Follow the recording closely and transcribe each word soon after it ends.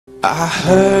I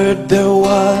heard there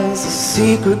was a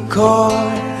secret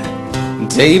chord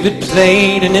David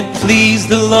played and it pleased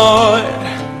the Lord.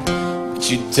 But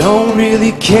you don't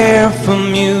really care for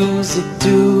music,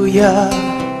 do ya?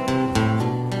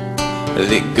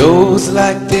 It goes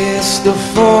like this: the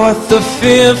fourth, the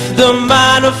fifth, the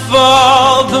minor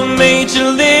fall, the major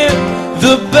lift,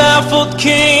 the baffled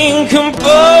king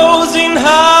composing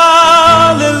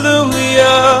hallelujah,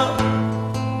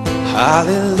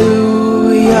 hallelujah,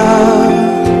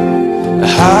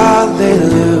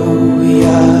 hallelujah,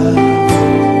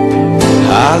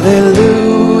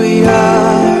 hallelujah,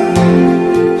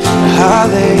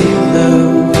 hallelujah.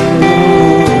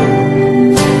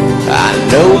 I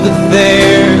know that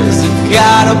there's a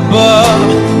God above,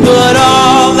 but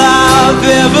all I've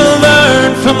ever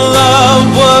learned from love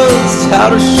was how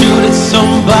to shoot at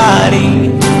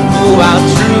somebody who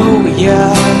outdrew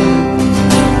ya.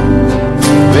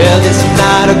 Well, it's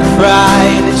not a cry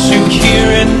that you hear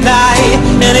at night,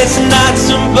 and it's not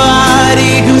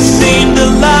somebody who's seen the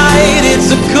light.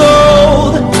 It's a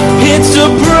cold, it's a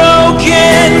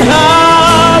broken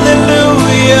hallelujah.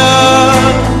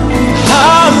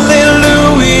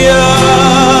 Hallelujah,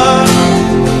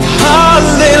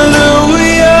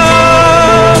 hallelujah,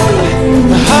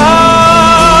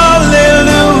 hallelujah,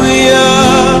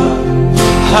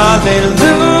 hallelujah.